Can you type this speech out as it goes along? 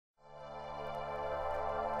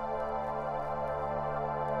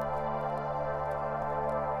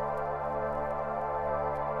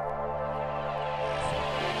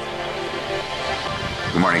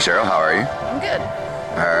Good morning, Cheryl. How are you? I'm good.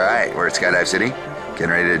 All right, we're at Skydive City, getting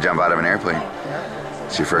ready to jump out of an airplane. Yeah.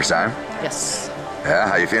 It's your first time? Yes. Yeah,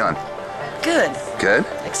 how you feeling? Good. Good?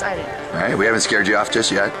 Excited. All right, we haven't scared you off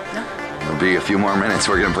just yet. No. It'll be a few more minutes.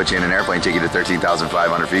 We're gonna put you in an airplane, take you to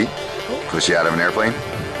 13,500 feet, Cool. push you out of an airplane,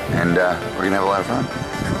 and we're gonna have a lot of fun.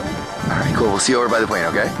 Cool. All right, cool. We'll see you over by the plane,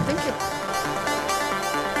 okay? Thank you.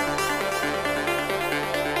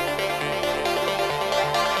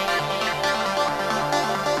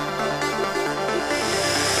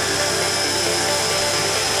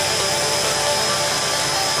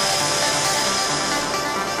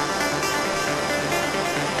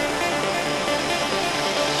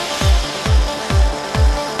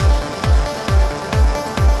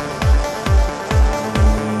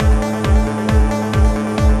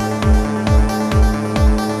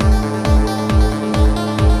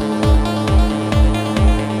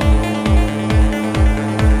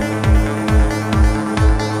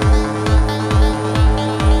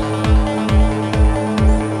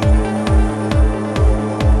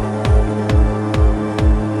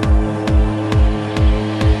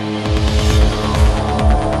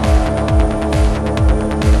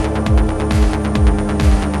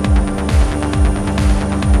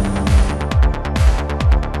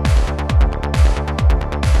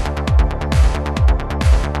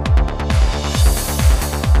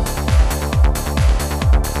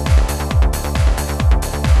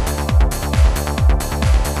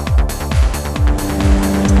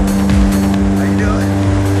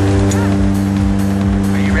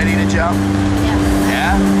 Jump? Yeah.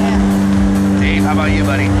 Yeah? Yeah. Dave, how about you,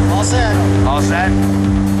 buddy? All set. All set?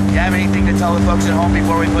 You have anything to tell the folks at home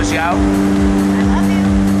before we push you out? I love you.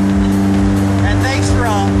 And thanks for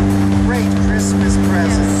all great Christmas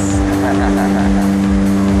presents.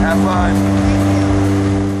 Have fun. Thank you.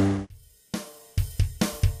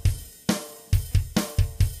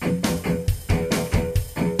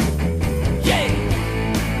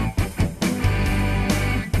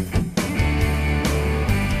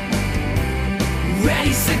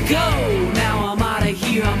 Ready to go, now I'm out of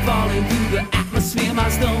here. I'm falling through the atmosphere. My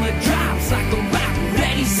stomach drops like a rock.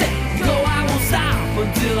 Ready, set, go, I won't stop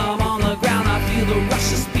until I'm on the ground. I feel the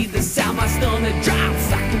rush of speed, the sound. My stomach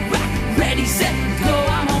drops like a rock. Ready, set, go,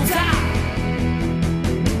 I'm on top.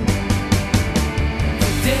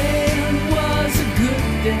 Today was a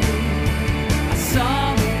good day. I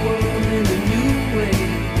saw the world in a new way.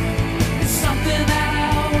 It's something that I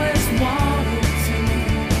always wanted to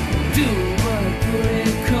do, but I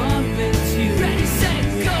couldn't convince you. Ready, set,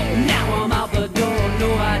 go! Now I'm out the door, no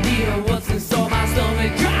idea what's in store. My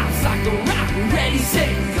stomach drops like a rock. Ready,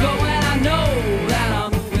 set, go! And I know that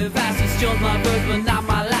I'm moving fast. It's just my first, but not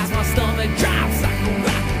my last. My stomach drops like a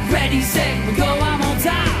rock. Ready, set, go! I'm on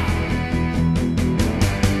top.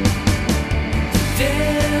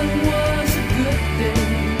 Today was a good day.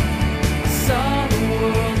 I saw the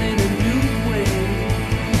world in a new way.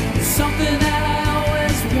 It's something that I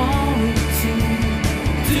always wanted to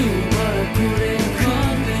do, but I couldn't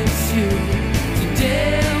convince you.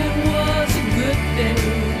 Today was a good day,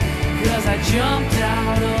 'cause I jumped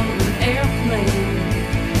out of an airplane.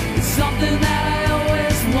 It's something that I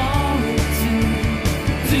always wanted to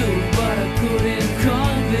do, but I couldn't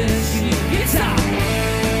convince you. Guitar!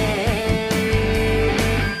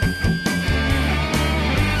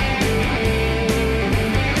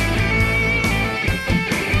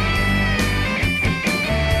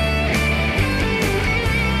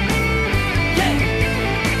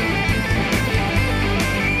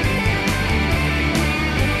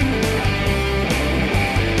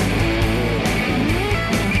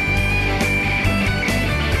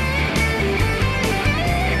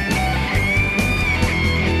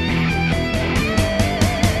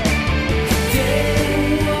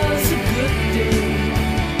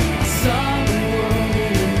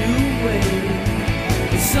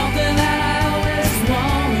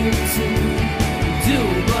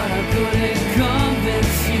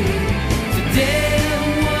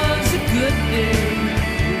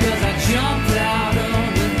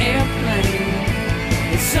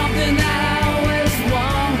 Something that I always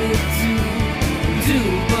wanted to do,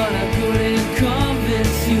 but I couldn't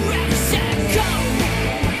convince you. Ready, set, go!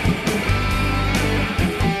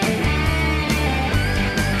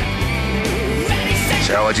 Ready, set,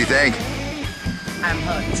 Cheryl, what'd you think? I'm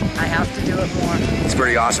hooked. I have to do it more. It's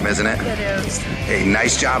pretty awesome, isn't it? It is. Hey,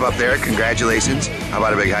 nice job up there. Congratulations. How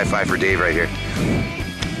about a big high five for Dave right here?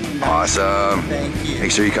 Awesome. Thank you.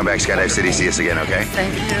 Make sure you come back to Skydive City, see us again, okay?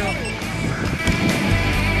 Thank you.